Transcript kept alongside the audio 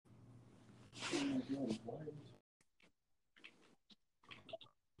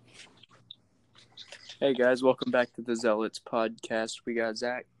Hey guys, welcome back to the Zealots podcast. We got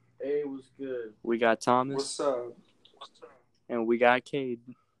Zach. Hey, what's good? We got Thomas. What's up? And we got Cade.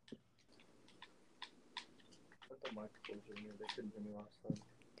 Put the microphones in here. They couldn't hear me last time.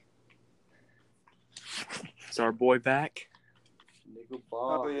 Is our boy back? Nigga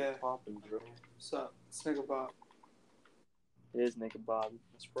Bob. Oh, yeah. Poppin', bro. What's up? It's Nigga Bob. It is Nigga Bob.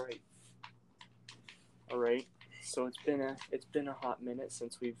 That's right. All right. So it's been a hot minute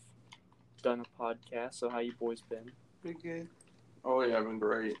since we've done a podcast. So how you boys been? Pretty good. Oh, yeah, I've been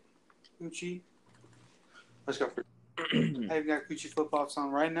great. Gucci. I just got free. I've got Gucci flip-flops on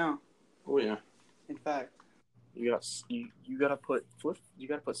right now. Oh, yeah. In fact. You gotta put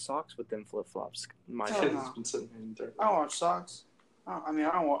socks with them flip flops. My Hell God. no. It's been sitting in there. I don't watch socks. I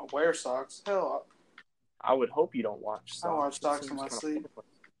don't wear socks. Hell, I would hope you don't watch socks. I watch It socks seems in my kinda sleep. pointless.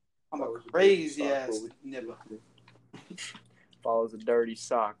 I'm That a was a crazy dirty ass sock, nibba. If I was a dirty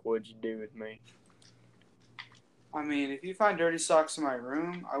sock, what'd you do with me? I mean, if you find dirty socks in my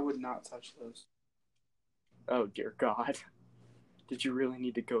room, I would not touch those. Oh dear God. Did you really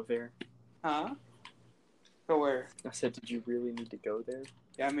need to go there? Huh? Go where? I said, did you really need to go there?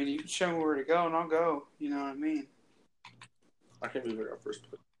 Yeah, I mean, you can show me where to go, and I'll go. You know what I mean? I can't believe I got first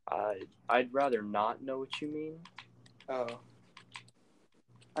place. I'd rather not know what you mean. Oh.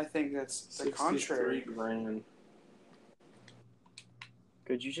 I think that's the contrary. $63,000.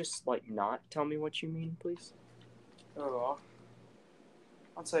 Could you just, not tell me what you mean, please? Oh.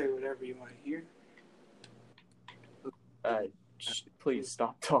 I'll tell you whatever you want to hear. Please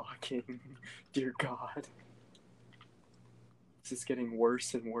stop talking. Dear God. This is getting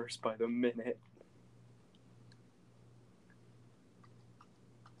worse and worse by the minute.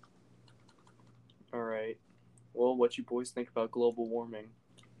 Alright. Well, what you boys think about global warming?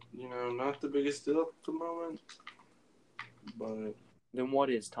 You know, not the biggest deal at the moment, but Then what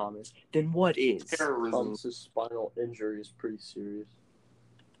is, Thomas? Then what is? terrorism. Thomas's spinal injury is pretty serious.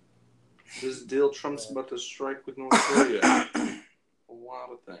 This deal Trump's about to strike with North Korea. A lot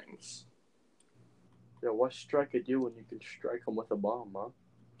of things. Yeah, why strike a deal when you can strike him with a bomb, huh?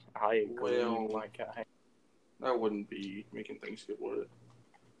 I agree, Well- my guy. That wouldn't be making things good, would it?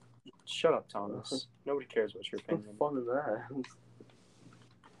 Shut up, Thomas. Nobody cares what your What's the opinion. fun in that?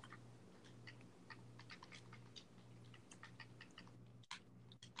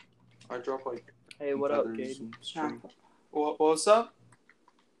 I drop Hey, what up, feathers Cade? and string. What's up?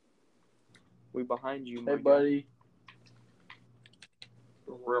 We behind you, my Hey, guy. buddy.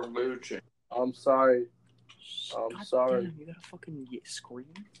 Real Gucci. I'm sorry. I'm God sorry. Damn, you gotta fucking scream.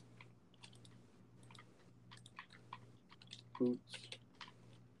 Boots.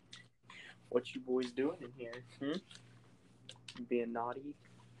 What you boys doing in here? Being naughty?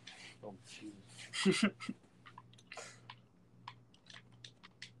 Oh, jeez.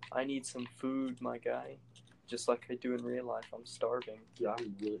 I need some food, my guy. Just like I do in real life. I'm starving. Yeah,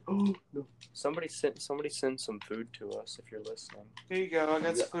 I'm really. Oh, no. Somebody send some food to us if you're listening. Here you go. I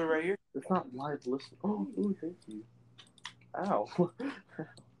got some food right here. It's not live listen. Oh, ooh, thank you. Ow.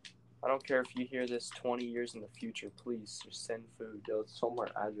 I don't care if you hear this 20 years in the future. Please, just send food. Yo, let's tell my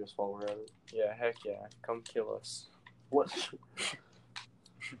address while we're at it. Yeah, heck yeah. Come kill us. What?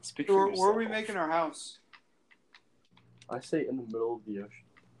 Speak for Where are we yourself. making our house? I say in the middle of the ocean.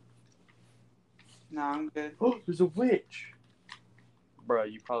 Nah, I'm good. Oh, there's a witch. Bro,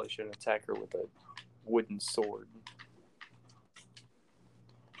 you probably shouldn't attack her with a wooden sword.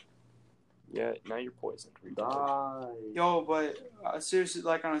 Yeah, now you're poisoned. retard. Die. Yo, but seriously,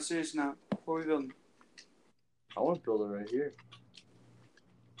 on a serious note, what are we building? I want to build it right here.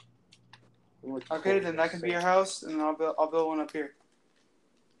 Okay, then that can be your house, and I'll build one up here.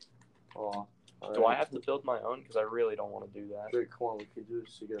 Oh, Do I have to build my own? Because I really don't want to do that. Wait, come on, we can do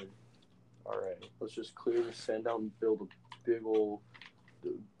this together. Alright. Let's just clear the sand out and build a big old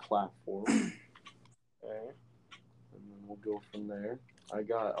platform, and Okay. then we'll go from there. I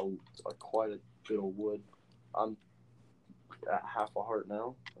got quite a bit of wood. I'm at half a heart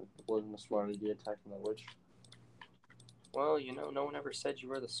now. It wasn't a smart idea attacking that witch. Well, no one ever said you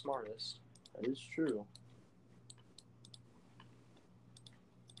were the smartest. That is true.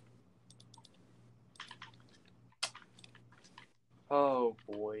 Oh,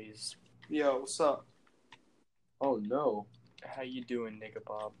 boys. Yo, what's up? Oh no. How you doing, nigga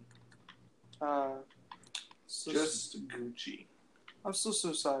Bob? Just Gucci. I'm still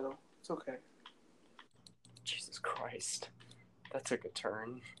suicidal. It's okay. Jesus Christ. That took a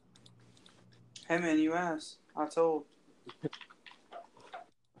turn. Hey man, you asked. I told.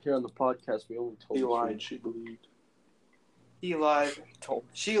 Here on the podcast, we only told He the lied. truth. She believed. He lied. Don't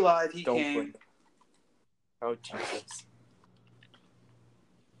She lied. He don't came. bring Oh Jesus.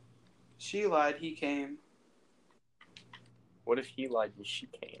 She lied. He came. What if he lied and she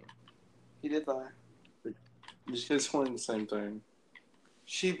came? He did lie. It's only the same thing.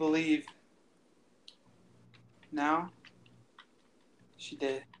 She believed. Now, she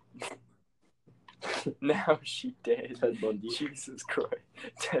did. Now she did. Ted Bundy. Jesus Christ.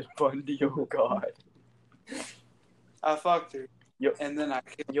 Ted Bundy, oh God. I fucked her. Yo, And then I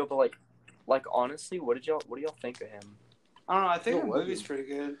killed her. yo, but like honestly, what do y'all think of him? I don't know. I think No, the movie's wasn't. pretty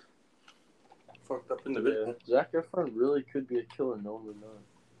good. Fucked up Yeah. individual. Zac Efron really could be a killer. No one would know.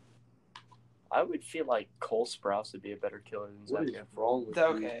 I would feel like Cole Sprouse would be a better killer than What Zac is Efron. wrong with you?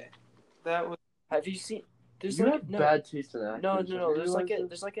 Okay. That was. Have you seen? There's You like have no, bad taste in actors. no. Have you There's like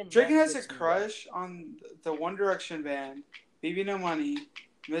realized a Draken has a Netflix crush on the One Direction band, BB No Money,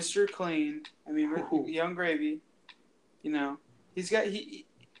 Mr. Clean. I mean, Ooh. Young Gravy. You know,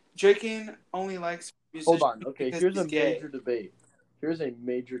 Draken only likes this? musicians Hold on. Okay, because here's he's a gay.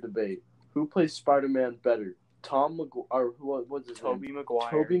 major debate. Who plays Spider-Man better? Tom Maguire, or what's his name? Tobey Maguire.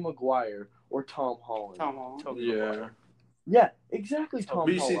 Tobey Maguire or Tom Holland? Tom Holland. Tobey Yeah. Maguire. Yeah, exactly. Tom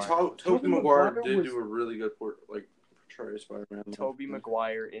But you see, Holland. Tobey Maguire Maguire did was- do a really good portray Spider-Man. Tobey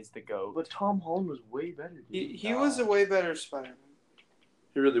Maguire is the GOAT. But Tom Holland was way better. Dude. He was a way better Spider-Man.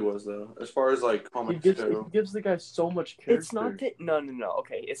 He really was, though. As far as like He comics gives go, the guy so much character. It's not that no.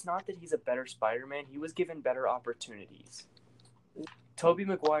 Okay, it's not that he's a better Spider-Man. He was given better opportunities. Tobey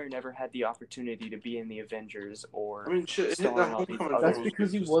Maguire never had the opportunity to be in the Avengers or. I mean, shit. Starring That all whole these comic other- That's book was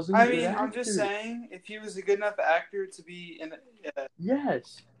because he just- wasn't. I a good mean, I'm just actor. saying, if he was a good enough actor to be in,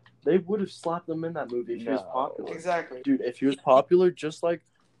 Yes, they would have slapped him in that movie if he was No. popular. exactly. Dude, if he was popular, just like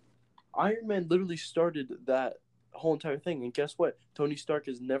Iron Man literally started that whole entire thing. And guess what? Tony Stark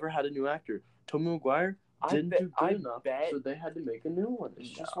has never had a new actor. Tobey Maguire didn't do good enough, so they had to make a new one. It's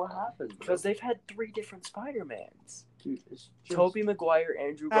just what happened. Bro. Because they've had 3 different Spider-Mans. Dude, it's just... Tobey Maguire,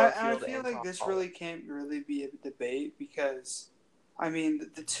 Andrew I Garfield, feel and like Tom this Holland. really can't really be a debate because, I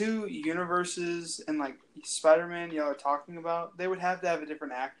mean, the two universes and like Spider-Man y'all are talking about, they would have to have a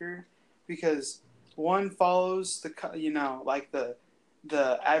different actor because one follows like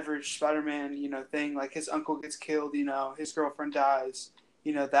the average Spider-Man thing, like his uncle gets killed, his girlfriend dies,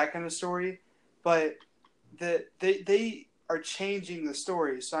 that kind of story, but they are changing the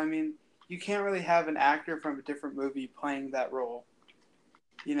story. So I mean, you can't really have an actor from a different movie playing that role.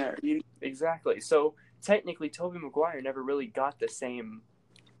 Exactly. So technically, Tobey Maguire never really got the same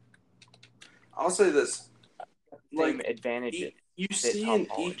I'll say this: like advantage. you that see Tom in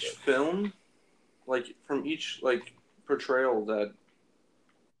Holland each did. film, like from each like portrayal that,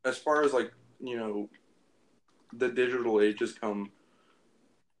 as far as like the digital age has come,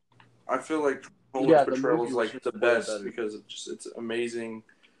 I feel like Holland's Yeah, the portrayal movie is was like just the way best better. because it's amazing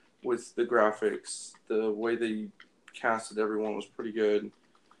with the graphics, the way they casted everyone was pretty good.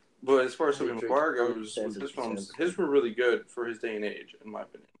 But as far as Tobey Matrix, Maguire goes, Alexander with his films, Sandstone. his were really good for his day and age, in my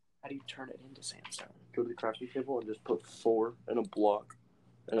opinion. How do you turn it into sandstone? Go to the crafting table and just put 4 in a block,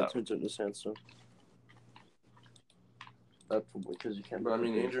 and Oh. it turns it into sandstone. That's because you can't. But I put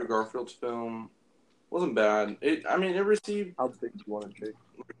mean, things Andrew on. Garfield's film wasn't bad. It received How big do you want it, Jake?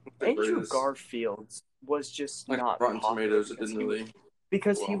 the Andrew greatest- Garfield was just like not Rotten popular Tomatoes. It because didn't he- really.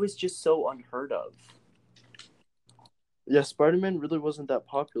 because he well. was just so unheard of. Yeah, Spider-Man really wasn't that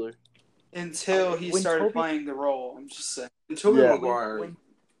popular. Until he When started Tobey- playing the role. I'm just saying. And Tobey Yeah. Maguire When-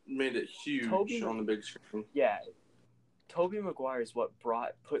 made it huge Tobey- on the big screen. Yeah, Tobey Maguire is what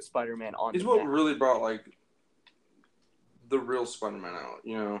put Spider-Man on. He's the what map. really brought like the real Spider-Man out.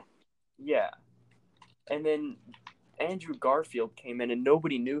 Yeah, and then Andrew Garfield came in and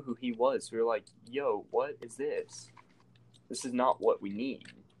nobody knew who he was. We were like, "Yo, what is this? This is not what we need."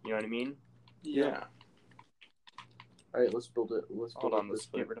 You know what I mean? Yeah. All right, let's build it. Let's build Hold on, it let's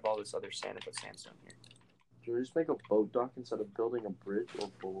this way. get rid of all this other sand and put sandstone here. Can we just make a boat dock instead of building a bridge or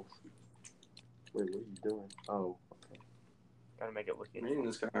both? Wait, what are you doing? Oh, okay. Gotta make it look Me and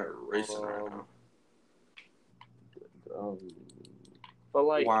this guy are racing right now. But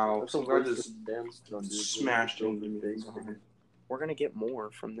like, Wow, That's some a guy waste just of sandstone, dude. smashed Building into me. big. we're gonna get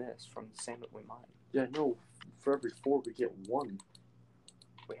more from this, from the sand that we mine. Yeah, no. For every 4, we get 1.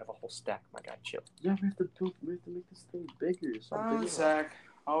 We have a whole stack, my guy. Chill. Yeah, we have to make this thing bigger. It's not big enough. Zach,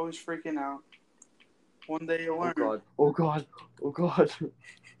 always freaking out. One day you'll Oh learn. god! Oh god! Oh god!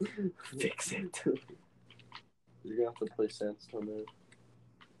 Fix it. You're gonna have to play sandstone there.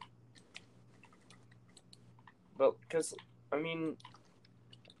 But because I mean,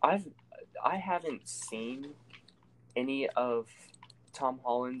 I haven't seen any of Tom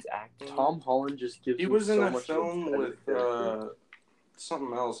Holland's acting. Tom Holland just gives. He me was in so a much film better with character.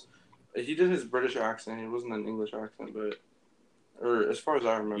 something else. he did his British accent. He wasn't an English accent, or as far as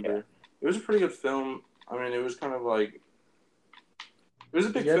I remember, it was a pretty good film. I mean, it was kind of like it was a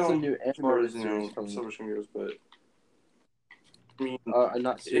big film as far as Silver Screen goes, but I mean,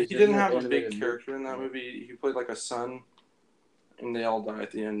 he didn't have a big character in that movie. He played like a son, and they all die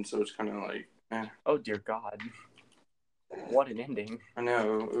at the end. So it's kind of like, oh dear God, what an ending! I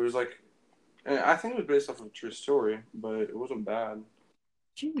know it was like, I think it was based off of a true story, but it wasn't bad.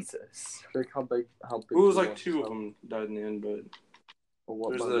 Jesus, like how big? It was like two of them died in the end, but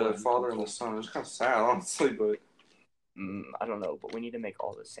there's the father and the son. It was kind of sad, honestly, but I don't know. But we need to make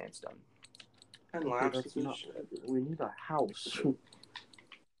all this sandstone. We need a house.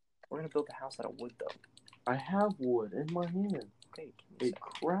 We're gonna build a house out of wood, though. I have wood in my hand. Okay, a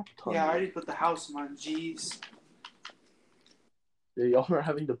crap ton. Yeah, I already put the house in my G's. Yeah, y'all are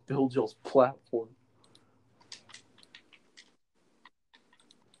having to build y'all's platform.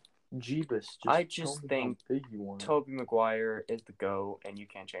 Jeebus, I just think Tobey Maguire is the GOAT, and you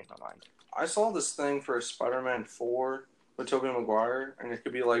can't change my mind. I saw this thing for Spider-Man 4 with Tobey Maguire, and it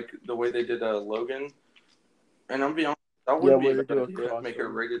could be like the way they did Logan. And I'm being honest, that would be a good idea. Make it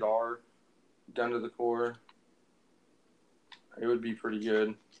rated R down to the core. It would be pretty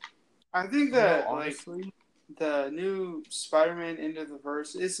good. I think that honestly, the new Spider-Man Into the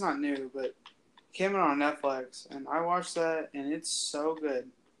Verse, it's not new, but it came out on Netflix, and I watched that, and it's so good.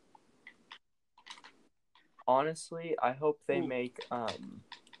 Honestly, I hope they make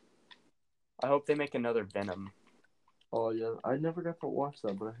another Venom. Oh yeah, I never got to watch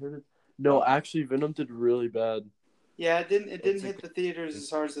that, but I heard it. No, actually, Venom did really bad. Yeah, it didn't hit the theaters as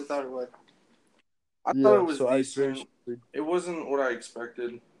hard as I thought it would. I thought it was decent. It wasn't what I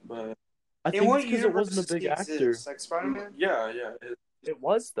expected, but I think it's because it wasn't a big actor. Like Spider-Man? Yeah. It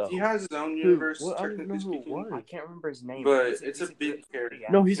was, though. He has his own universe, technically speaking. I can't remember his name. But it's a big character.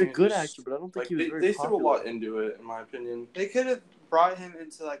 No, he's a good actor, but I don't think he was very They popular. threw a lot into it, in my opinion. They could have brought him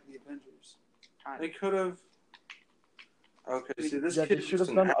into, like, the Avengers. They could have. Okay, see, this kid should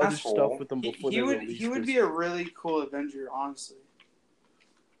have done other stuff with them before he would be a really cool Avenger, honestly.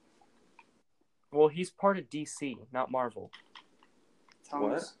 Well, he's part of DC, not Marvel.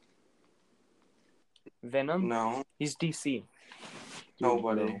 What? Venom? No. He's DC.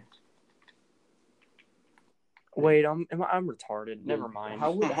 Nobody. No. Wait, I'm retarded. Never mind.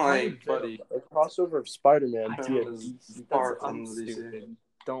 How would buddy? A crossover of Spider-Man far from DC.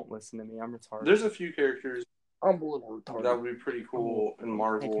 Don't listen to me. I'm retarded. There's a few characters I'm a little retarded. that would be pretty cool in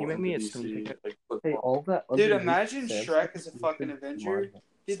Marvel. Hey, can you make me a DC. Hey, all that. Dude, imagine Shrek as a fucking Avenger.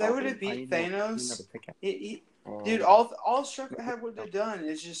 Dude, that would have beat Thanos. Dude, all Shrek would have done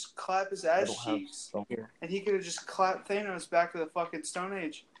is just clap his ass cheeks, and he could have just clapped Thanos back to the fucking Stone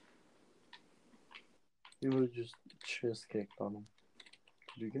Age. He would have just chest kicked on him.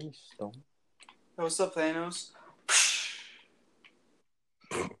 Did you give me stone? Hey, what's up, Thanos?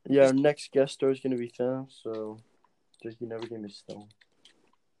 Yeah, our next guest star is gonna be Thanos, so just you never gave me stone.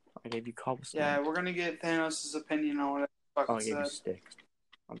 I gave you cobblestone. Yeah, we're gonna get Thanos' opinion on what I fucking I gave you said. sticks.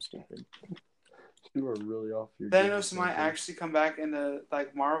 I'm stupid. You are really off your game. Thanos might actually come back into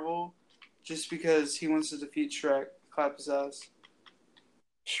like Marvel just because he wants to defeat Shrek, clap his ass.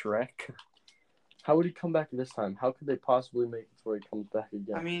 Shrek? How would he come back this time? How could they possibly make it where he comes back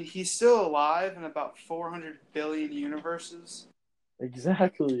again? I mean, he's still alive in about 400 billion universes.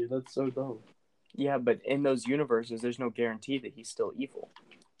 Exactly. That's so dumb. Yeah, but in those universes, there's no guarantee that he's still evil.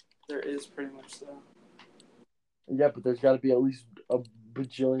 There is pretty much though. Yeah, but there's got to be at least a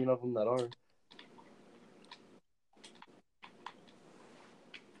bajillion of them that aren't.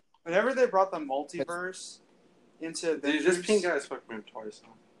 Whenever they brought the multiverse into Avengers... Dude, this pink guy's fucked me up twice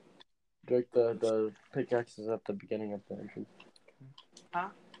now. Like the pickaxes at the beginning of the entrance. Huh?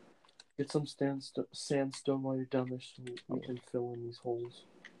 Get some sandstone while you're down there so we can fill in these holes.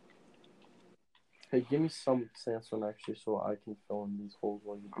 Hey, give me some sandstone actually so I can fill in these holes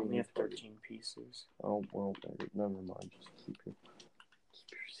while you're doing it. I only have 13 pieces. Oh, well, never mind. Just keep your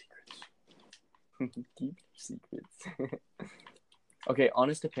secrets. Keep your secrets. Okay,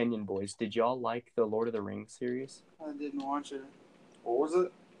 honest opinion, boys. Did y'all like the Lord of the Rings series? I didn't watch it. What was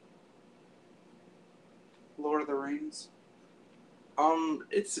it? Lord of the Rings.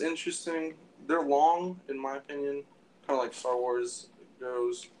 It's interesting. They're long, in my opinion. Kind of like Star Wars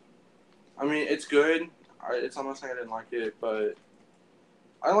goes. I mean, it's good. I'm not saying I didn't like it, but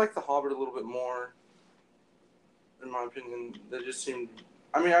I like The Hobbit a little bit more. In my opinion, they just seemed.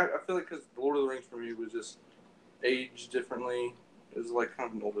 I mean, I feel like because Lord of the Rings for me was just aged differently. It was like kind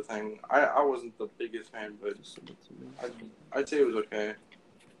of an older thing. I wasn't the biggest fan, but I'd say it was okay.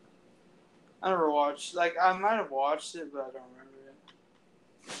 I never watched. Like, I might have watched it, but I don't remember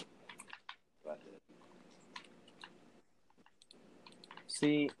it.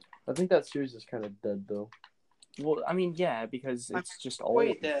 See, I think that series is kind of dead, though. well, I mean, yeah, because it's just old.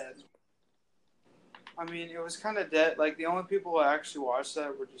 Way dead. I mean, it was kind of dead. Like, the only people who actually watched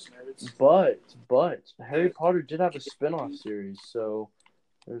that were just nerds. But Harry Potter did have a spin-off series, so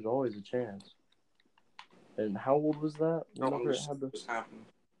there's always a chance. And how old was that? Whenever it had this happened.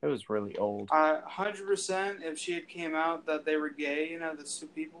 It was really old. 100%, if she had came out that they were gay, you know, the two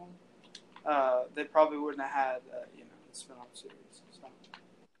people, they probably wouldn't have had, you know, the spin-off series. So.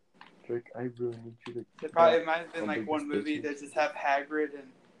 Drake, I really need you to... It might have been, like, one movie that just have Hagrid and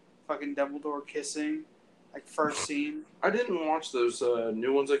fucking Dumbledore kissing, like, first scene. I didn't watch those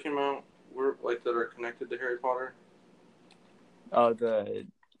new ones that came out, that are connected to Harry Potter. Oh, the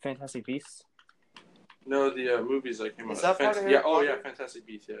Fantastic Beasts? No, the movies that came out. Is that part of Harry Potter? Oh, yeah, Fantastic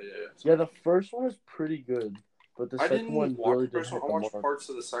Beasts, yeah. Yeah, the first one was pretty good, but the second one really didn't hit the I watched mark. parts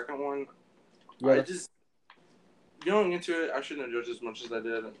of the second one. Yeah, going into it, I shouldn't have judged as much as I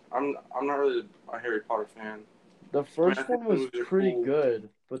did. I'm not really a Harry Potter fan. The first one was pretty good,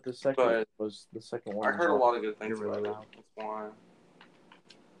 but the second one. I heard a lot of good things about it. That's why.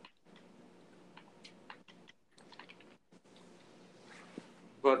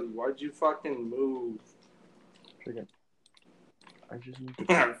 Buddy, why'd you fucking move? I just need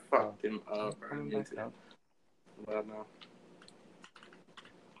to... I fucked him up. I'm back up. Bad now.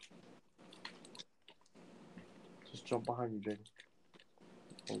 Just jump behind you, Jacob.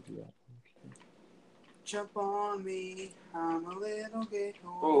 I'll do that. Jump on me, I'm a little gay.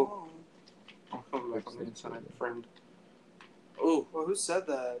 Oh. I'll come back on the inside, friend. Oh. Well, who said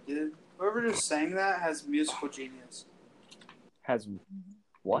that, dude? Whoever just sang that has musical genius. Has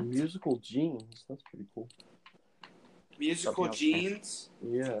what? Musical genes. That's pretty cool. Musical genes?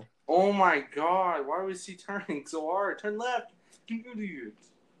 Yeah. Oh my god, why was he turning so hard? Turn left, you idiot.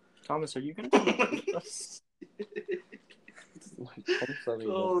 Thomas, are you going to...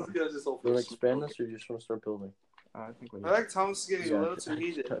 Oh, this guy's just all... Do you want to expand this, or do you just want to start building? I think I like Thomas is getting a little too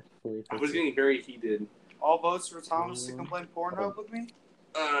heated. I was getting very heated. All votes for Thomas to complain Pornhub with me?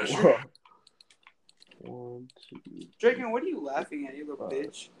 Sure. 1, 2... Draken, what are you laughing at, you little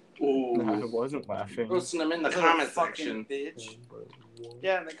bitch? Oh, no, I wasn't laughing. Listen, I'm in the comment section. Bitch.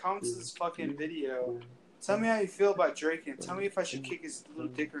 Yeah, in the comments of this fucking video. Tell me how you feel about Draken. Tell me if I should kick his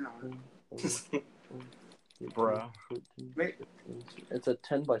little dick or not. Bruh. It's a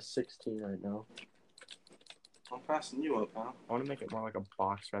 10 by 16 right now. I'm passing you up, pal. I want to make it more like a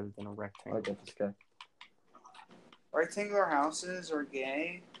box rather than a rectangle. I got this guy. Rectangular houses are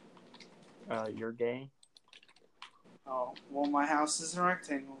gay. You're gay? Oh, well, my house is a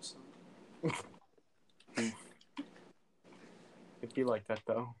rectangle, so. It'd be like that,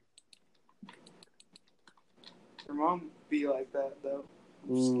 though. Your mom be like that, though.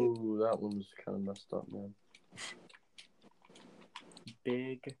 Ooh, that one was kind of messed up, man.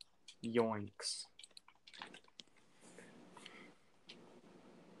 Big yoinks.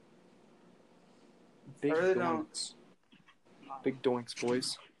 Big really doinks. Big doinks,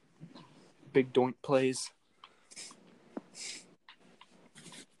 boys. Big doink plays.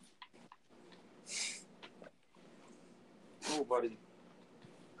 Oh, buddy.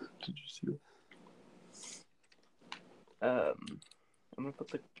 Did you see it? I'm gonna put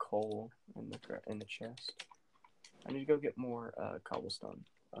the coal in the chest. I need to go get more cobblestone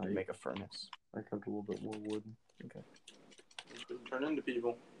and make a furnace. I got a little bit more wood. Okay. Turn into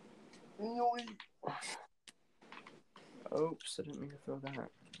people. Oops, I didn't mean to throw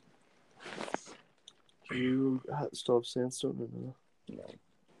that. Do you still have sandstone or no? No.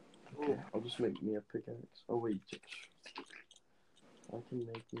 Okay, I'll just make me a pickaxe. Oh wait, I can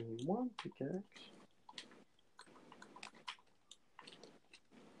make me one pickaxe.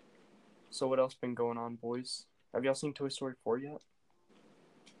 So what else been going on, boys? Have y'all seen Toy Story 4 yet?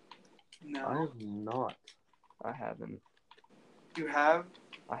 No. I have not. I haven't. You have?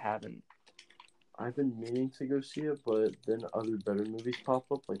 I haven't. I've been meaning to go see it, but then other better movies pop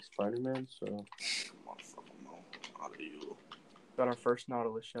up, like Spider-Man, so... Motherfucker, no. Out of you. Got our first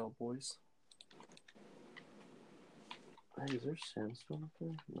Nautilus shell, boys. Hey, is there sandstone up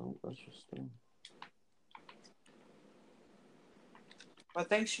there? No, that's just stone. What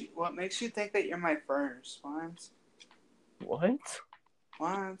makes you think that you're my first, Lance? What?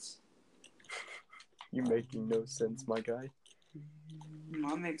 Lance? You're making no sense, my guy.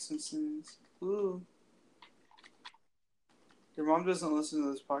 That makes some sense. Ooh. Your mom doesn't listen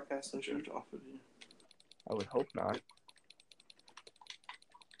to this podcast, does she? Off of you. I would hope not.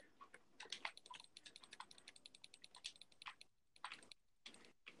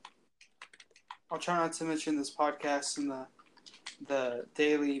 I'll try not to mention this podcast in the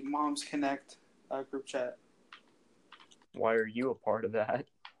daily Moms Connect group chat. Why are you a part of that?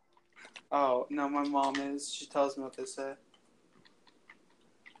 Oh, no, my mom is. She tells me what they say.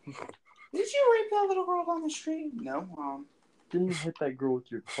 Did you rape that little girl down the street? No, Mom. Didn't you hit that girl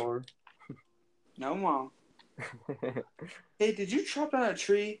with your car? No, Mom. Hey, did you chop down a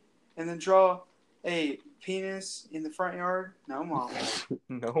tree and then draw a penis in the front yard? No, Mom.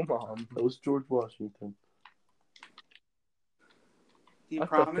 No, Mom. That was George Washington. Do you I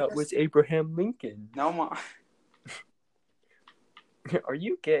promise? thought that was Abraham Lincoln. No, Mom. Are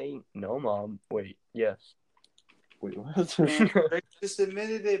you gay? No, Mom. Wait, yes. Wait, what? Man, Drake just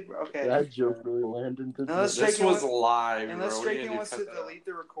admitted it. Okay. That joke really landed. Unless This Draken was live, Unless bro. We Draken need wants to cut that out. delete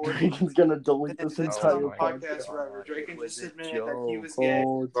the recording, Draken's gonna delete then this this is entire on the my podcast podcast. forever. God, Draken it was just a admitted that he joke. was gay.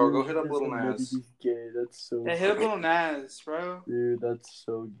 Oh, dude, Bro, go he hit up just Little admitted Nas. he's gay. That's so. Hey, hit up Little Nas, bro. Dude, that's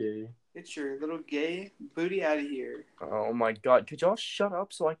so gay. Get your little gay booty out of here. Oh my God! Could y'all shut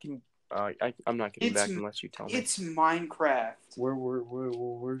up so I can? I'm not getting It's- back unless you tell me. It's Minecraft.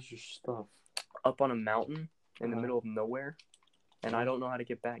 Where's your stuff? Up on a mountain in the Uh-huh. middle of nowhere, and I don't know how to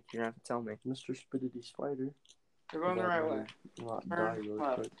get back. You're gonna have to tell me. Mr. Spittity Spider. We're going the right way. Not Turn die really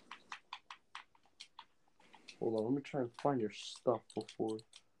left. quick. Hold on, let me try and find your stuff before.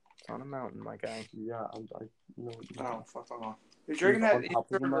 It's on a mountain, my guy. Yeah, I know. Oh, fuck off. If Draken On had top of sense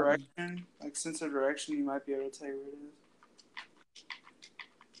the of mountain? direction, like sense of direction, you might be able to tell you where it is.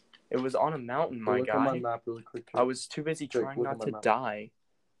 It was on a mountain, Go my look at my guy. map really quick. I was too busy Jake, trying look at not my to map. die,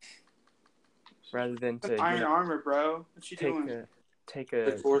 rather than to Iron armor, bro. What you doing? take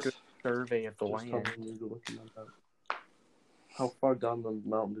a Take fourth. good survey of the Just land. telling you to look at my map. How far down the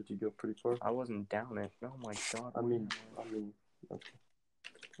mountain did you go? Pretty far. I wasn't down it. Oh my God! I mean, okay.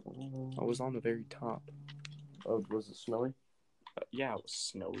 I was on the very top. Oh, was it snowy? Yeah, it was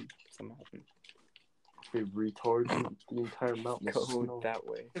snowy. It's a mountain. Okay, retard. The entire mountain is Go snow. that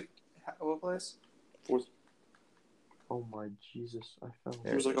way. What place? Fourth. Oh my Jesus, I fell.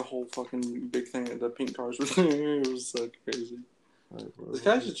 There was like a whole fucking big thing. The pink cars were there. It was so crazy. Alright, where This was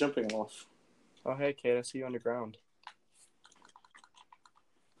guy's it? just jumping off. Oh hey, Kate, I see you underground.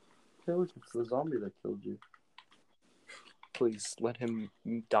 Hey, look, it's the zombie that killed you. Please let him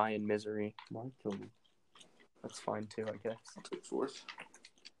die in misery. Mine killed him. That's fine too, I guess. I'll take fourth.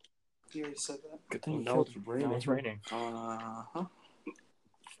 You already said that. Good thing thing you now killed it's him. raining. Now it's raining. Uh-huh.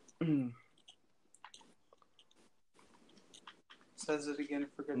 Says it again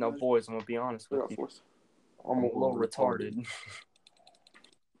for good No, measure. boys, I'm gonna be honest We with got you. fourth. I'm a little retarded.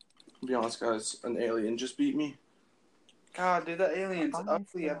 To be honest, guys, an alien just beat me. God, dude, that alien's I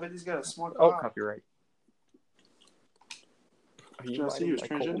ugly. I fell. bet he's got a small Oh, cock. copyright. Are you Did I see he was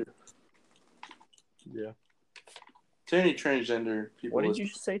minding my cold? transgender? Yeah. To any transgender people, What did you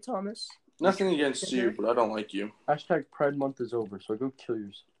say, Thomas? nothing against you, but I don't like you. Hashtag Pride Month is over, so go kill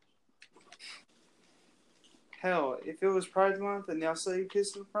yourself. Hell, if it was Pride Month and y'all saw you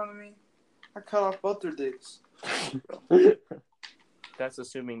kiss in front of me, I'd cut off both their dicks. That's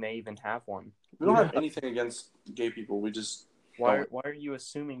assuming they even have one. We don't have anything against gay people. We just Why Don't. are you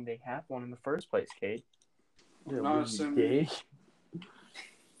assuming they have one in the first place, Kate? Yeah, Not were you assuming. gay?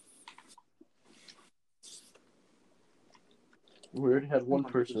 We already had one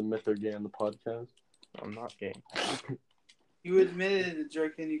person admit they're gay on the podcast. I'm not gay. You admitted it,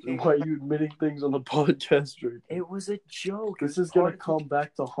 Drake, and you Then can't. why are you admitting things on the podcast, Drake? It was a joke. This It is was gonna part of come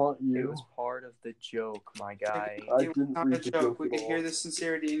back to haunt It you. was part of the joke, my guy. I It was didn't not a read the joke. joke We at could all. hear the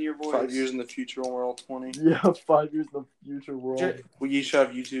sincerity in your voice. 5 years in the future when we're all 20. Yeah, 5 years in the future, we're all... Dra- We each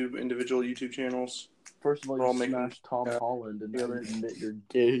have individual YouTube channels. First of all, we're all you making- smashed Tom yeah. Holland, and now you Yeah. admit you're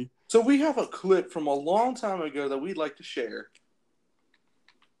gay. So we have a clip from a long time ago that we'd like to share.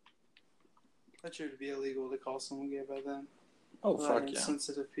 That should be illegal to call someone gay by then. Oh, How fuck yeah.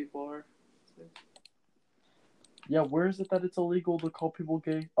 insensitive people are. Yeah, where is it that it's illegal to call people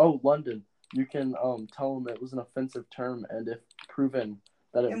gay? Oh, London. You can tell them it was an offensive term, and if proven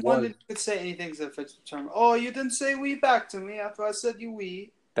that it In was... London, you could say anything's an offensive term. Oh, you didn't say we back to me after I said you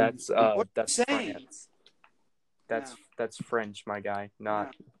we. That's What are you that's saying? France. That's No. that's French, my guy.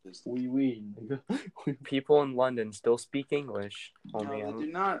 Not Oui, nigga. people in London still speak English. No, Homie, I they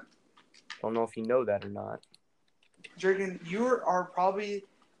do not. don't know if you know that or not. Draken, you are probably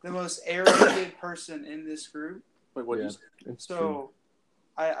the most arrogant person in this group. Wait, what Yeah. is It's true. So,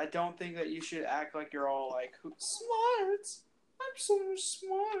 I don't think that you should act like you're all like smart. I'm so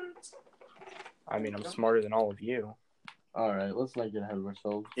smart. I mean, I'm smarter than all of you. Alright, let's not get ahead of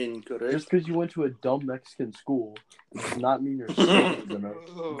ourselves. incorrect? Just because you went to a dumb Mexican school does not mean you're stupid enough.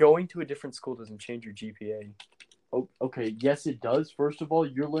 Ugh. Going to a different school doesn't change your GPA. Oh, okay, yes it does. First of all,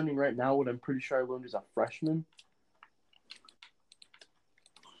 you're learning right now what I'm pretty sure I learned as a freshman.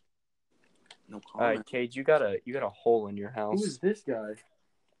 No All right, comment. Cage, you got a hole in your house. Who is this guy?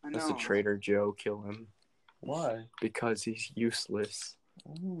 I know. That's a Trader Joe. Kill him Why? because he's useless.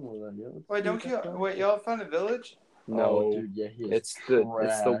 I don't know that yet. Wait, don't kill. Wait, y'all found a village? No, Oh, dude, yeah, he is it's the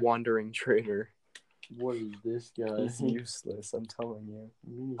trash. wandering trader. What is this guy? He's useless. I'm telling you. I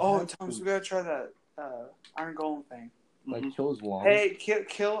mean, he Oh, has Thomas, to, we gotta try that Iron Golem thing. like kill his llama. Hey,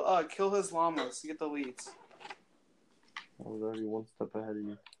 kill his llamas to get the leads. I was already one step ahead of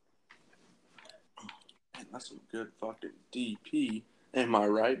you. Man, that's some good fucking DP. Am I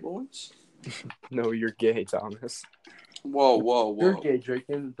right, boys? No, you're gay, Thomas. Whoa. You're gay,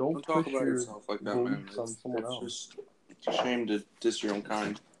 Draken. Don't Don't talk push about your yourself like that, man. beliefs on someone else. Just it's a shame to diss your own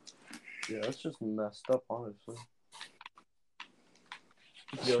kind. Yeah, that's just messed up, honestly.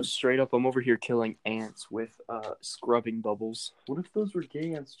 Yo, straight up, I'm over here killing ants with scrubbing bubbles. What if those were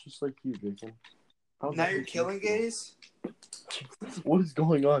gay ants just like you, Draken? How's Now that you're make you killing feel? gays? What is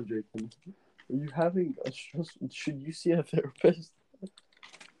going on, Draken? Are you having a stress? Should you see a therapist?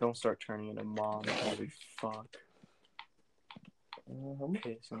 Don't start turning into mom. Holy fuck. How much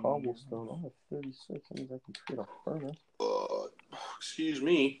cobblestone? I have 36. That means I can create a furnace. Excuse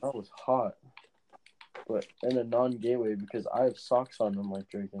me. That was hot. But in a non-gay way because I have socks on them like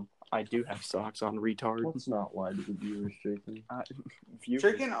Draken. I do have socks on, retard. Let's not lie to the viewers, Draken.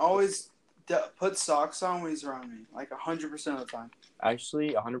 Draken always puts socks on when he's around me, like 100% of the time.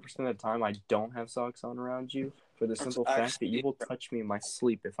 Actually, 100% of the time, I don't have socks on around you for the simple fact that you will touch me in my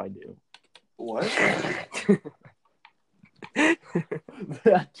sleep if I do. What?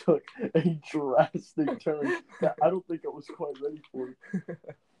 That took a drastic turn that I don't think I was quite ready for.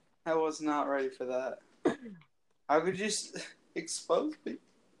 I was not ready for that. How could you expose me?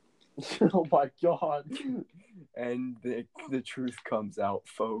 Oh my god. And the truth comes out,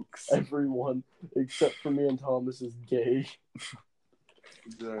 folks. Everyone except for me and Thomas is gay.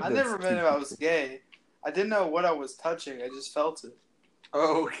 I never meant if I was gay. I didn't know what I was touching. I just felt it.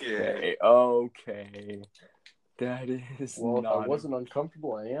 Okay. Okay. That is Well, not... if I wasn't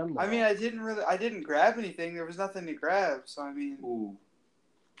uncomfortable, I am now. I mean, I didn't grab anything. There was nothing to grab. So I mean, Ooh.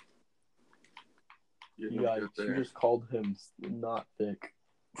 Yeah, you just called him not thick.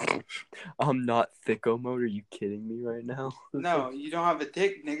 I'm not thicko mode. Are you kidding me right now? no, you don't have a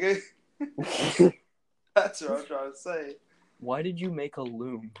dick, nigga. That's what I'm trying to say. Why did you make a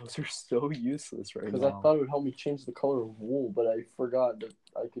loom? Those are so useless right now. Because I thought it would help me change the color of wool, but I forgot that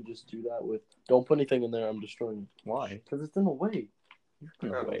I could just do that with... Don't put anything in there, I'm destroying it. Why? Because it's in the way.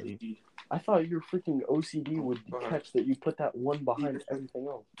 No way. I thought your freaking OCD would catch that you put that one behind everything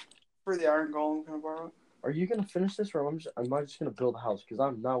else. For the Iron Golem, can I borrow it? Are you going to finish this, or am I just going to build a house? Because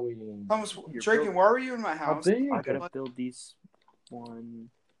I'm not waiting anymore. Thomas, Draken, why were you in my house? How big? I gotta build these 1,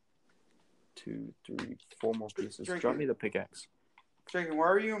 2, 3, 4 more pieces. Draken. Drop me the pickaxe. Draken, why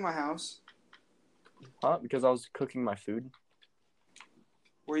were you in my house? Huh? Because I was cooking my food?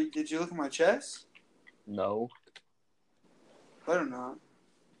 Did you look at my chest? No. Better not.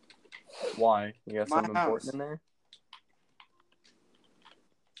 Why? You got My something house. important in there?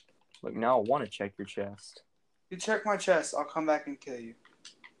 Look, now I want to check your chest. You check my chest, I'll come back and kill you.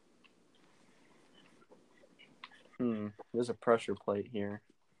 There's a pressure plate here.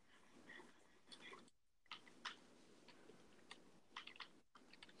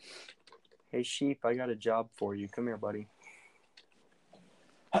 Hey, sheep, I got a job for you. Come here, buddy.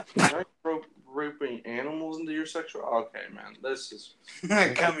 Are you roping animals into your sexual? Okay, man, this is.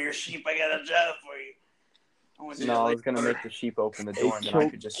 Come here, sheep. I got a job for you. No, I was gonna make the sheep open the door, and then I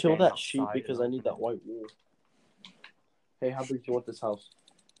could just kill stand that outside sheep because and I need that white wool. Hey, how big do you want this house?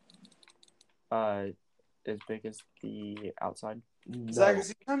 As big as the outside. No. Zach, is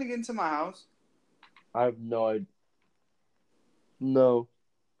he trying to get into my house? I have no idea. No.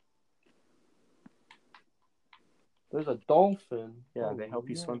 There's a dolphin. Yeah, they help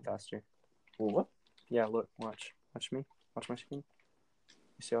you swim faster. What? Yeah, look, watch me, watch my screen.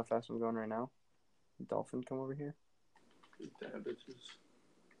 You see how fast I'm going right now? The dolphin, come over here. Damn bitches.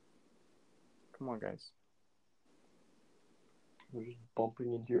 Come on, guys. They're just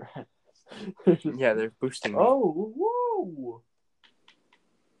bumping into your ass. Yeah, they're boosting me. Oh, whoa!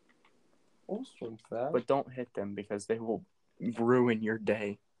 I'll swim fast. But don't hit them because they will ruin your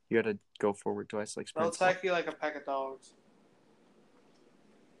day. You gotta go forward twice like They'll sprint. attack you like a pack of dogs.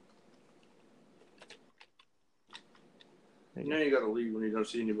 You know you gotta leave when you don't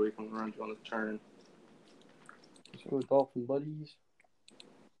see anybody coming around you on the turn. Let's go, dolphin buddies.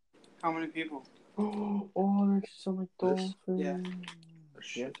 How many people? Oh, they actually sound like This? dolphins. Yeah.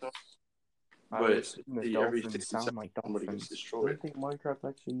 Shit. I would assume the every dolphins 60 sound seconds like somebody dolphins. gets I destroyed. don't think Minecraft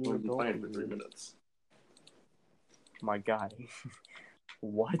actually knew We've a been playing dolphin. for 3 minutes. My guy.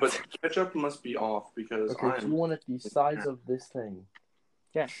 What? But ketchup must be off because Okay, so you want it the size of this thing.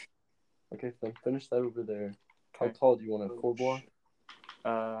 Yeah. Okay, then finish that over there. How Okay. tall do you want it? 4 block?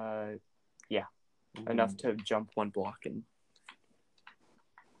 Yeah. Enough to jump 1 block, and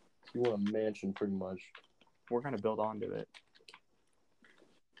You want a mansion, pretty much. we're gonna build onto it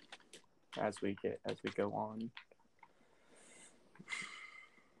as we go on.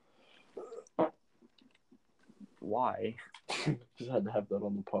 Why? Just had to have that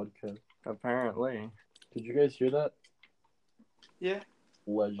on the podcast. Apparently. Did you guys hear that? Yeah.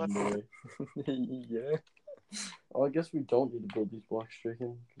 Legendary. Yeah. Oh, I guess we don't need to build these blocks,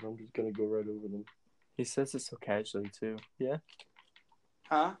 Stricken, because I'm just gonna go right over them. He says it so casually too. Yeah.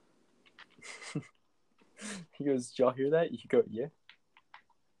 Huh? He goes, "Did y'all hear that?" You go, "Yeah."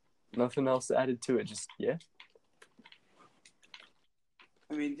 Nothing else added to it. Just yeah.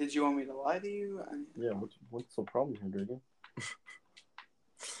 I mean, did you want me to lie to you? Yeah, what's the problem here, Dragon?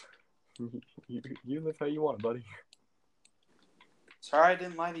 You live how you want, buddy. Sorry, I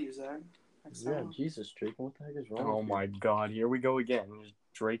didn't lie to you, Zach. Yeah, Jesus, Draken, what the heck is wrong Oh with my you? God, here we go again.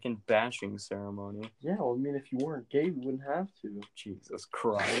 Drake and bashing ceremony. Yeah, well, I mean, if you weren't gay, we wouldn't have to. Jesus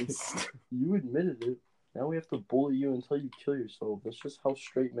Christ. You admitted it. Now we have to bully you until you kill yourself. That's just how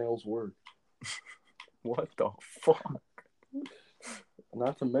straight males work. What the fuck?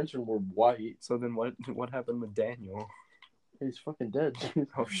 Not to mention we're white. So then what happened with Daniel? He's fucking dead.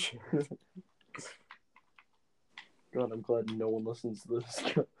 Oh shit. God, I'm glad no one listens to this.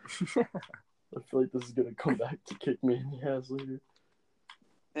 I feel like this is gonna come back to kick me in the ass later.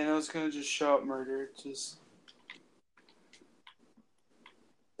 And it was gonna just show up murder, just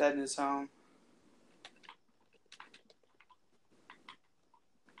dead in his home.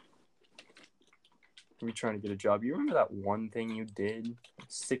 You trying to get a job? You remember that one thing you did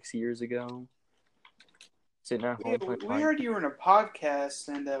 6 years ago? Sitting at home playing We heard you were in a podcast,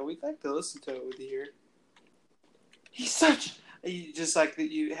 and we'd like to listen to it with you here. He's such. You just like that.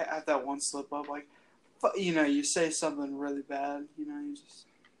 You have that one slip up, like, you say something really bad. You just.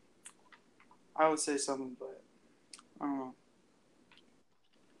 I would say something, but I don't know.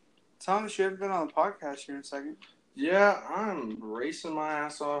 Thomas, you haven't been on the podcast here in a second. Yeah, I'm racing my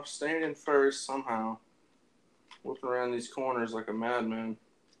ass off, staying in first somehow. Whipping around these corners like a madman.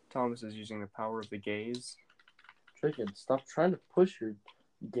 Thomas is using the power of the gaze. Chicken, stop trying to push your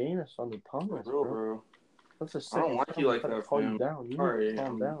gayness on the Thomas, For real, bro. bro. That's a I second don't like time you I like tried to that, call fam. you down. You Sorry, need to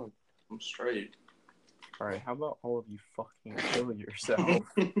calm down. I'm straight. Alright, how about all of you fucking kill yourself?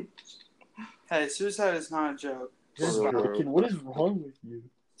 Hey, suicide is not a joke. Yes, For real, Chicken, what is wrong with you?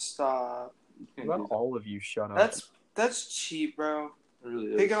 Stop. How about all of you shut up? That's cheap, bro. It really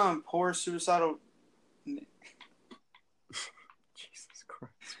is. Picking on poor suicidal. Jesus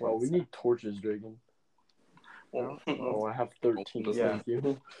Christ. Well, we need torches, Dragon. Oh, I have 13. Yeah. Thank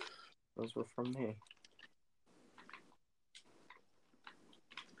you. Those were from me.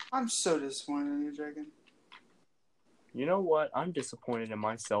 I'm so disappointed in you, Dragon. You know what? I'm disappointed in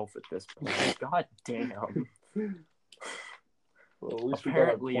myself at this point. God damn. Well, at least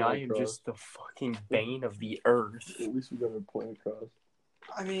Apparently, we got our I point am across. just the fucking bane of the earth. At least we got our point across.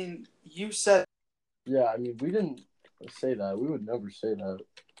 I mean, you said Yeah, I mean, we didn't say that. We would never say that.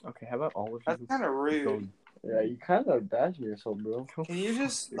 Okay, how about all of you? that's kind of rude. Yeah, you kind of bashing yourself, bro. Can you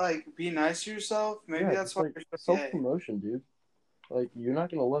just be nice to yourself? Maybe Yeah, that's it's why like you're so gay. self-promotion, dude. Like, you're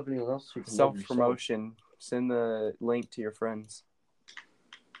not gonna love anyone else. You can love yourself. Self-promotion. Send the link to your friends.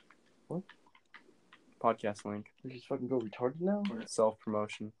 What? Podcast link. You just fucking go retarded now?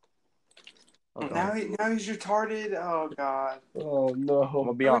 Self-promotion. Oh, Now he's retarded. Oh God. Oh I'm no.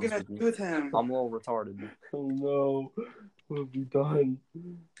 gonna be What are we honest gonna with do you. with him? I'm a little retarded. Oh no. What have we done?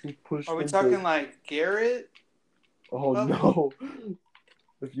 We pushed Are we him talking to... like Garrett? Oh level? no.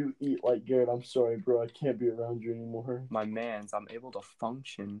 If you eat like Garrett, I'm sorry, bro. I can't be around you anymore. My mans, I'm able to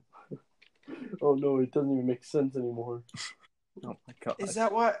function. Oh no, it doesn't even make sense anymore. Oh my god. Is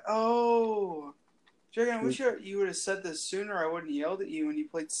that why? Oh, Dragon, I wish you would have said this sooner. I wouldn't have yelled at you when you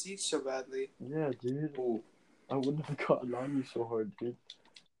played Siege so badly. Yeah, dude. Ooh. I wouldn't have gotten on you so hard, dude.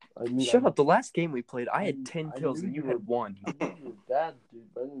 I mean, Shut up. The last game we played, I had I 10 knew kills and you you were- had 1. I knew you were bad, dude,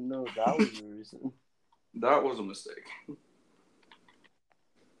 but I didn't know that was the reason. That was a mistake.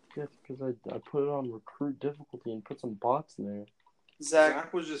 Yeah, it's because I put it on recruit difficulty and put some bots in there. Zach,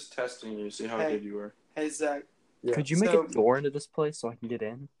 Zach was just testing you to see how Hey. good you were. hey Zach. Yeah. Could you make So- a door into this place so I can get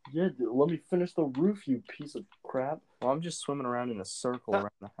in? Yeah, dude, let me finish the roof, you piece of crap. Well, I'm just swimming around in a circle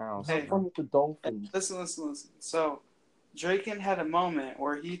around the house. Hey. Have fun with the dolphins. Listen. So, Draken had a moment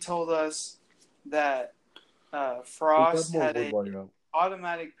where he told us that Frost Grab had more a wood while you're out.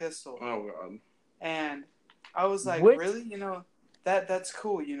 automatic pistol, Oh god. and I was like, What? really? that's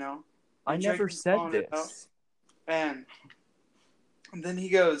cool, you know. I And never Drake was said calling it out. this. And then he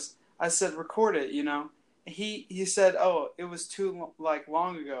goes, I said, record it, you know. He said, oh, it was too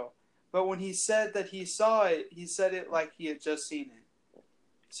long ago. But when he said that he saw it, he said it like he had just seen it.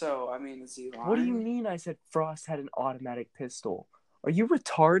 So, I mean, is he lying? What do you mean I said Frost had an automatic pistol? Are you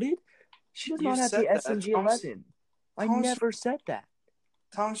retarded? She does You not have the said that, SMG-11. I Thomas- never said that.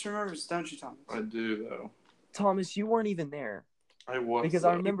 Thomas remembers, don't you, Thomas? I do though. Thomas, you weren't even there. I was Because though.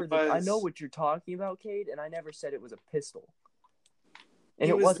 I remember that. I was. know what you're talking about, Cade, and I never said it was a pistol. And He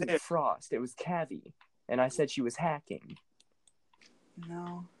it was wasn't there. Frost, it was Cavi. And I said she was hacking.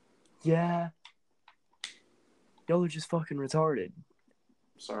 No. Yeah. Y'all are just fucking retarded.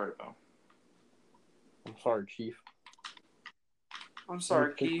 Sorry though. I'm sorry, Chief. I'm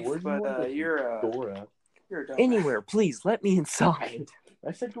sorry, Hey, Keith, where do you want but this you're door at? a dumbass. Anywhere, please, let me inside.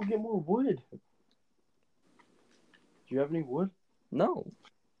 I said go get more wood. Do you have any wood? No.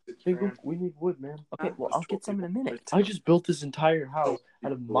 Hey, look, we need wood, man. Okay, well, I'll get some in a minute. I just built this entire house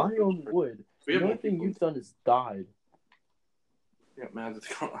out of my own wood. We The have only more thing people. you've done is died. Yeah, mad that's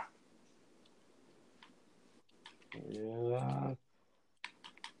going on. Yeah.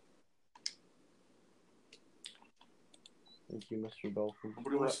 Thank you, Mr. Dolphin.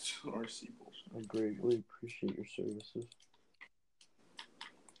 Nobody wants to RC bullshit. I greatly appreciate your services.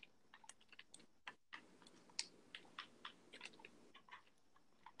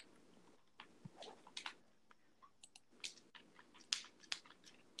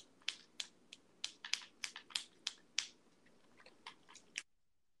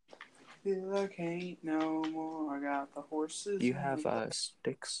 Feel like ain't no more. I got the horses. Do you have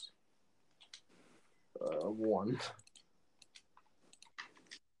sticks? One.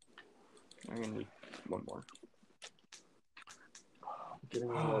 I'm gonna need one more. I'm getting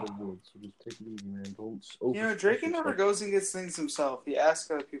a lot of wood, so just take it easy, man. Don't over. You know, Drake never goes and gets things himself. He asks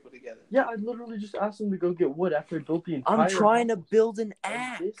other people to get it. Yeah, I literally just asked him to go get wood after I built the entire I'm trying to house. build an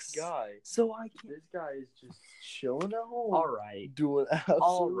And this axe. guy, So I can. this guy is just chilling at home. Alright. Doing absolutely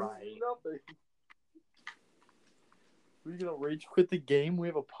Alright. nothing. We're gonna rage quit the game. We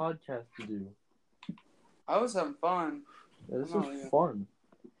have a podcast to do. I was having fun. Yeah, this Oh, is yeah. fun,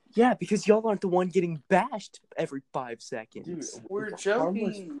 Yeah, because y'all aren't the one getting bashed every 5 seconds. dude. We're it's joking.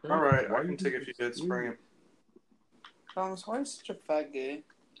 harmless thing. All right, Why I can you take a do few this hits. to Bring me? him. Thomas, why are you such a fat gay?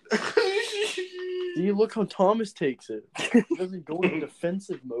 Do you look how Thomas takes it? He doesn't go into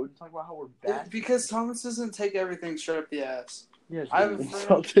defensive mode and talk about how we're bad. Because Thomas doesn't take everything straight up the ass. Yeah, I have a dude, friend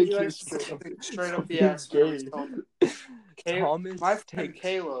I'll take he it likes to straight up. take it straight So up the he's ass. whenever he's gay. told. Thomas My friend takes...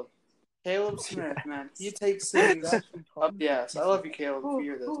 Caleb Smith, man, he takes things Actually, up the ass. I love you, Caleb, if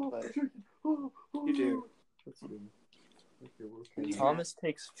you hear this, but you do. That's good. Okay, we're okay. Thomas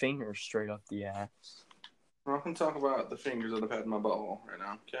takes fingers straight up the ass. We're not going to talk about the fingers that I've had in my butthole right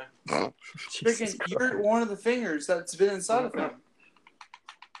now, okay? Jesus Freaking, you're Christ. one of the fingers that's been inside of him.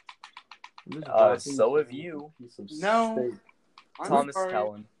 I'm just dropping so this have you. piece of No. steak. I'm Thomas, sorry.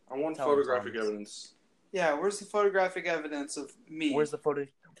 tell him. I want Tell him, photographic Thomas. evidence. Yeah, where's the photographic evidence of me? Where's the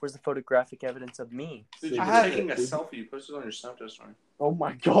photographic evidence of me? Dude, I you're have taking it. a selfie. You posted it on your Snapchat story. Oh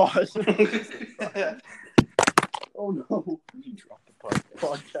my god. Yeah. Oh no. You dropped the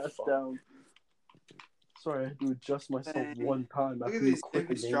Podcast down. Sorry, I had to adjust myself Dang. one time Look after at you these quit the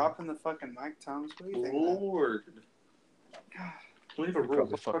babies game. dropping the fucking mic, Thomas. What do you think? of that? Lord. God. We have a rule.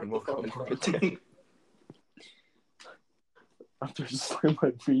 Probably fucking woke up more After I just slammed my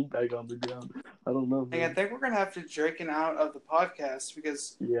beanbag on the ground. I don't know. Hey, I Man. think we're gonna have to Draken out of the podcast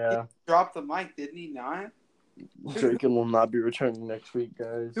because Yeah. he dropped the mic, didn't he not? Draken will not be returning next week,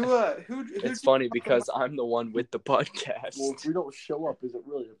 guys. Who It's funny because I'm the one with the podcast. Well, if we don't show up, is it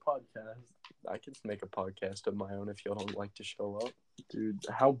really a podcast? I can make a podcast of my own if y'all don't like to show up. Dude,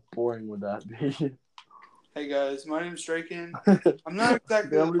 how boring would that be? Hey guys, my name's Draken. I'm not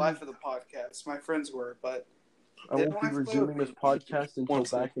exactly Yeah, the we- life of the podcast. My friends were, but I They won't don't be have to resuming go- this podcast until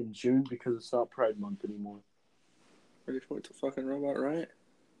Once back in June because it's not Pride Month anymore. Ready for it to fucking robot, right?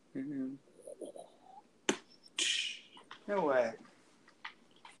 no way.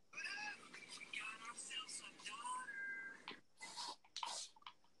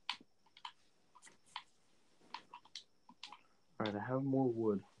 Alright, I have more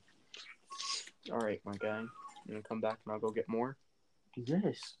wood. Alright, my guy. You gonna come back and I'll go get more?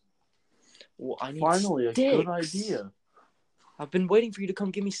 Yes. Well, I need Finally, a good sticks. idea. I've been waiting for you to come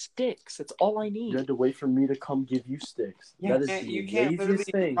give me sticks. That's all I You need. had to wait for me to come give you sticks. Yeah, that is You the can't literally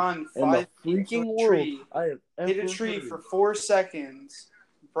laziest thing run in the 5 feet to freaking a world tree, I have ever hit a tree heard. for 4 seconds,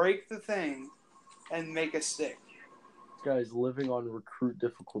 break the thing, and make a stick. This guy's living on recruit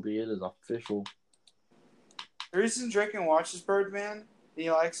difficulty. It is official. The reason Draken watches Birdman and he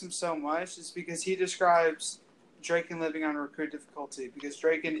likes him so much is because he describes Draken living on recruit difficulty because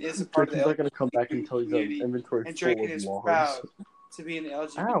Draken is a part of the Draken's not going to come back LGBT until he's community, an inventory and full Draken of is logs. proud to be an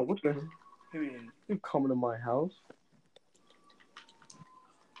LGBT Ow, what the hell? community. You coming to my house?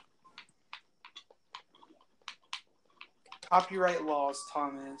 Copyright laws,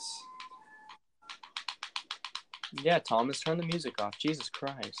 Thomas. Yeah, Thomas, turn the music off. Jesus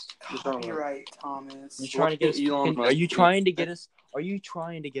Christ. Copyright, Thomas. You trying to get us? Are you trying to get us? Are you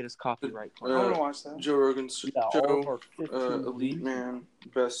trying to get us copyright? I want to watch that. Joe Rogan's show, 15 Elite views. Man,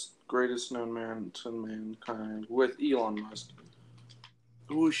 best, greatest known man to mankind, with Elon Musk.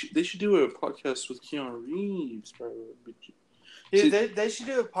 Ooh, they should do a podcast with Keanu Reeves, bro. Dude, they should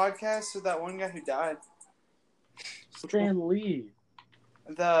do a podcast with that one guy who died. Stan Lee.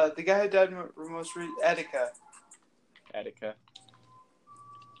 The guy who died most recently, Attica.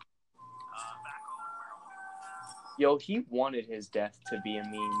 Yo, he wanted his death to be a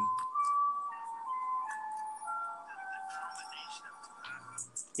meme.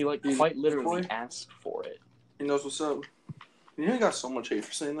 He quite literally asked for it. He knows what's up. You know he got so much hate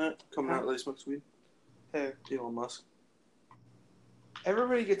for saying that coming out of this next week. Who? Elon Musk.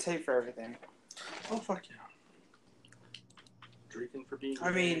 Everybody gets hate for everything. Oh fuck yeah. Drinking for being.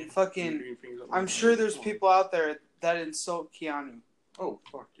 I mean, fucking. I'm sure there's people out there that insult Keanu. Oh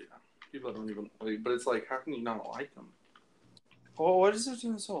fuck yeah. People that don't even like, but it's like, how can you not like him? Well, what is there to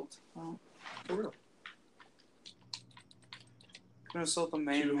insult? Oh, For real. Gonna insult the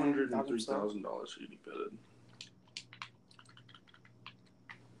main man. $203,000 should be bidded.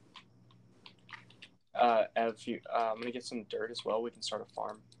 I'm gonna get some dirt as well. We can start a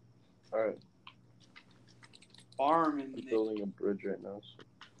farm. All right. Farm and I'm building a bridge right now. So.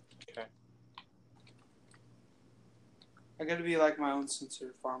 Okay. I gotta be like my own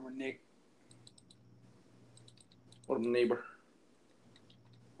censored farmer, Nick. What a neighbor.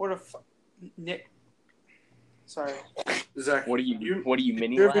 What a Nick. Sorry. Zach, What do you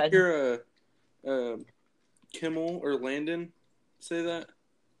mini you ever lad? hear Kimmel or Landon say that?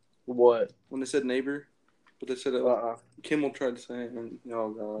 What? When they said neighbor? But they said Kimmel tried to say it, and oh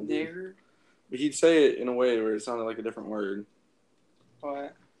god. Nigger? But he'd say it in a way where it sounded like a different word.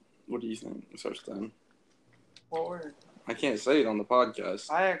 What? What do you think? Such thing. What word? I can't say it on the podcast.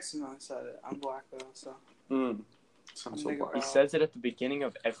 I accidentally said it. I'm black though, so. Sounds so Nigga black. He says it at the beginning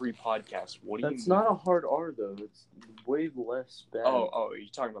of every podcast. What do you That's mean? not a hard R though. It's way less bad. Oh, you're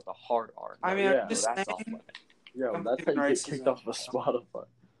talking about the hard R. I mean, yeah, I'm just that's saying. off limit. Yeah, I'm that's how you get kicked racism. off of Spotify.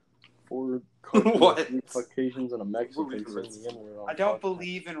 4 What? Caucasians and a Mexican What saying racism? the N-word on I don't podcast.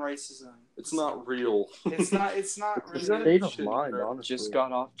 believe in racism. It's not real. It's not It's a really. state of Shit, mind, bro. honestly. Just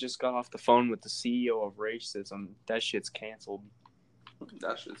got off the phone with the CEO of racism. That shit's canceled.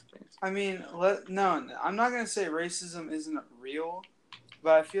 That shit's canceled. I mean, no, I'm not gonna say racism isn't real,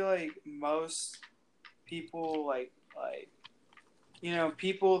 but I feel like most people like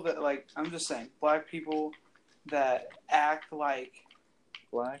people that I'm just saying, black people that act like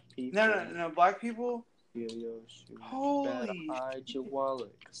Black people. no, black people. Feel your shoes. Holy Better hide your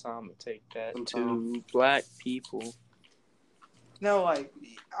wallet, cause I'ma take that Sometimes. to black people. No, I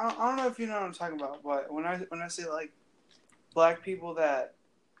don't know if you know what I'm talking about, but when I say like black people that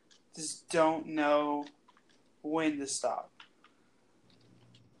just don't know when to stop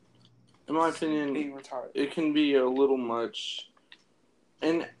In my opinion, being retarded. it can be a little much.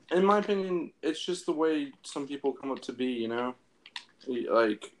 And in my opinion, it's just the way some people come up to be, you know?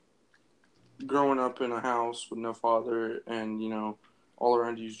 Like, growing up in a house with no father and, all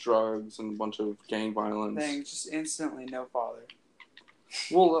around use drugs and a bunch of gang violence. Thing, just instantly no father.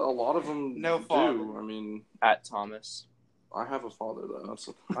 Well, a lot of them No do. father. I mean, At Thomas. I have a father, though. That's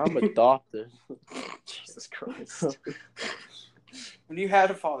I'm adopted. Jesus Christ. When you had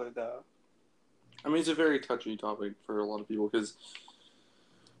a father, though. I mean, it's a very touchy topic for a lot of people because,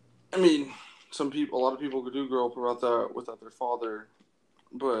 I mean, a lot of people do grow up without their father,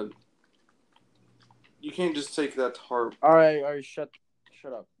 but you can't just take that to heart. All right, shut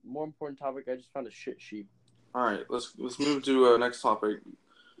up. More important topic. I just found a shit sheet. All right, let's move to next topic: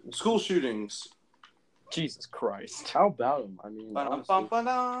 school shootings. Jesus Christ. How about him? I mean, honestly,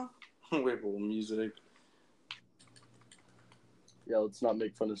 Wait, a little music. yeah, let's not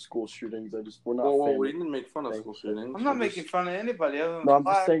make fun of school shootings. We're not. Well, famous. we didn't make fun of school shootings. I'm not making fun of anybody other than No, I'm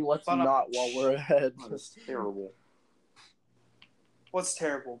black. just saying let's not while we're ahead. That's terrible. What's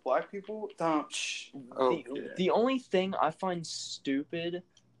terrible? Black people? Don't. Okay. The only thing I find stupid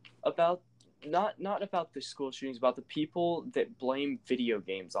about not about the school shootings, about the people that blame video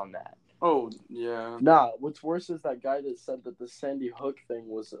games on that. Oh yeah. Nah, what's worse is that guy that said that the Sandy Hook thing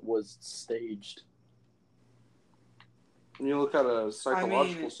was staged. when you look at a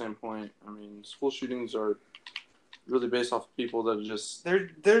psychological standpoint, I mean, school shootings are really based off of people that are just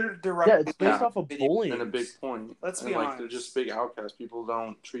they're it's based off of bullying. And a big point. Let's be honest. They're just big outcasts. People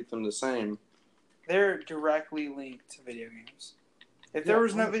don't treat them the same. They're directly linked to video games. If there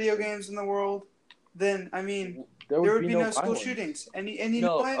was no video games in the world, then I mean there would be no school shootings. And you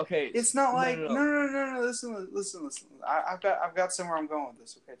know what? Okay. It's not like no. Listen. I've got somewhere I'm going with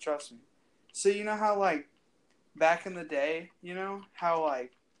this. Okay, trust me. So you know how like back in the day, you know how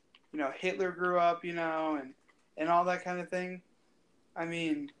like Hitler grew up, and all that kind of thing. I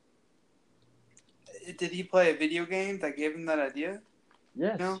mean, did he play a video game that gave him that idea?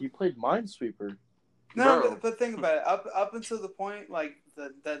 Yes, he played Minesweeper. No, but think about it. Up until the point like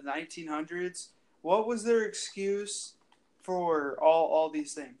the 1900s, what was their excuse for all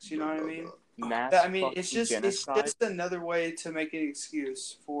these things? You know what I mean? It's just another way to make an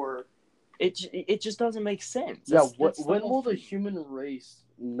excuse for. It just doesn't make sense. Yeah, when will the human race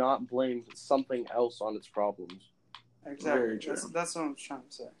not blame something else on its problems? Exactly. That's what I'm trying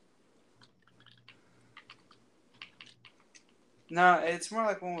to say. No, it's more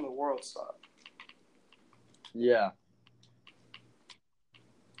like when will the world stop? Yeah.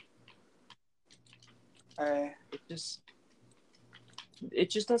 It just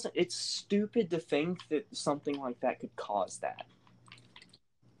doesn't. It's stupid to think that something like that could cause that.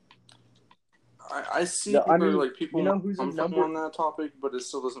 I see people who's on that topic, but it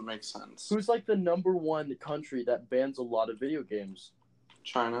still doesn't make sense. Who's like the number one country that bans a lot of video games?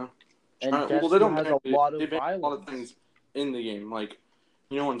 China. And well, they don't ban a lot of a lot of things in the game. Like,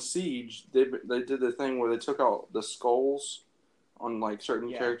 in Siege, they did the thing where they took out the skulls on like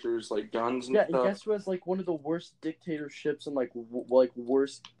certain characters, like guns and stuff. Yeah, and guess who has like one of the worst dictatorships and like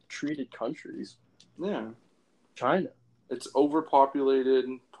worst treated countries? Yeah, China. It's overpopulated.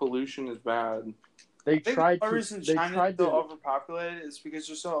 Pollution is bad. The reason China's so overpopulated is because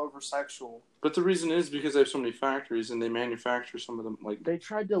they're so over-sexual. But the reason is because they have so many factories and they manufacture some of them. Like they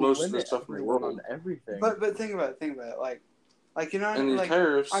tried to most limit of the stuff in the world on everything. But think about it. Like and the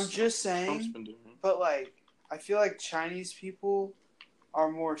tariffs. I'm just saying. But like, I feel like Chinese people are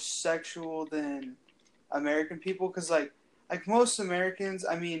more sexual than American people because like most Americans,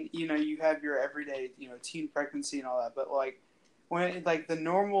 I mean, you have your everyday, teen pregnancy and all that, but like when like the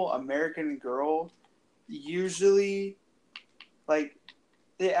normal American girl, usually, like,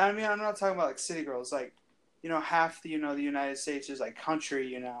 I'm not talking about like city girls, like, half the United States is like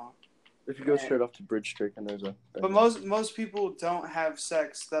country, If you go straight off to Bridge Street and there's a. But most people don't have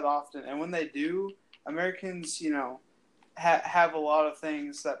sex that often, and when they do, Americans, have a lot of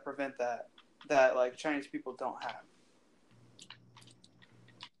things that prevent that like Chinese people don't have.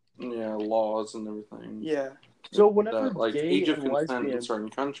 Yeah, laws and everything. Yeah. So whenever like gay age of and consent lesbian, in certain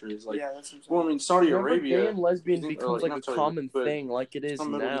countries, like that's what well, I mean, Saudi Arabia, gay and lesbian becomes like a common thing, like it is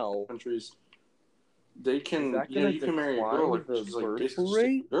now. Countries, they can you can marry a girl like she's like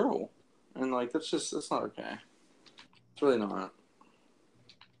basically a girl, and like that's not okay. It's really not.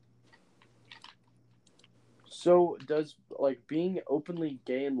 So does like being openly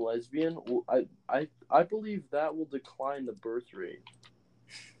gay and lesbian? I believe that will decline the birth rate.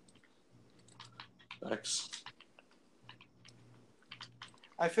 X.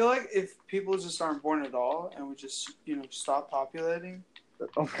 I feel like if people just aren't born at all and we just stop populating,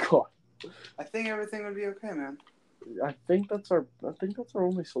 oh god, I think everything would be okay, man. I think that's our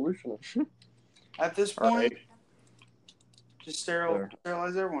only solution. At this point, just sterilize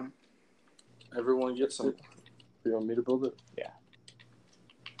everyone. Everyone gets it. You want me to build it? Yeah.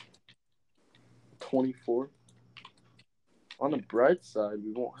 24. On the bright side,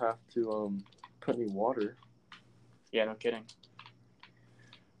 we won't have to put any water. Yeah, no kidding.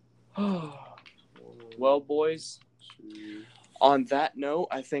 Well, boys, on that note,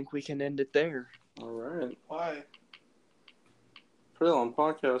 I think we can end it there. All right. Why? Pretty long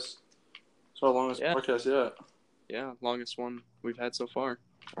podcast. It's our longest podcast yet. Yeah, longest one we've had so far.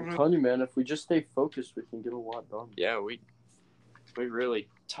 I'm telling you, man, if we just stay focused, we can get a lot done. Yeah, we really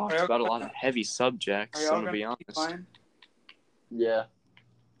talked about a lot of heavy subjects, so to be honest. Fine? Yeah.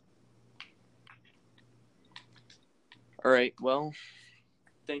 All right, well,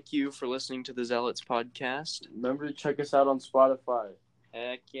 thank you for listening to the Zealots podcast. Remember to check us out on Spotify.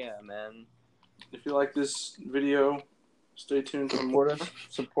 Heck yeah, man. If you like this video, stay tuned for more.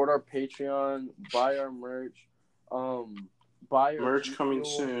 Support our Patreon, buy our merch. Buy our merch coming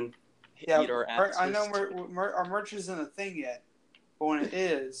soon. Yeah, I know our merch isn't a thing yet, but when it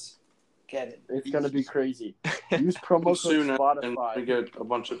is, get it. It's gonna be crazy. Use promo code soon Spotify and we get a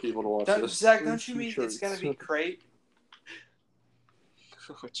bunch of people to watch this. Zach, don't you mean it's gonna be crate?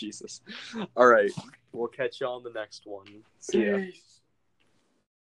 Oh, Jesus. All right. We'll catch you on the next one. See ya. Peace.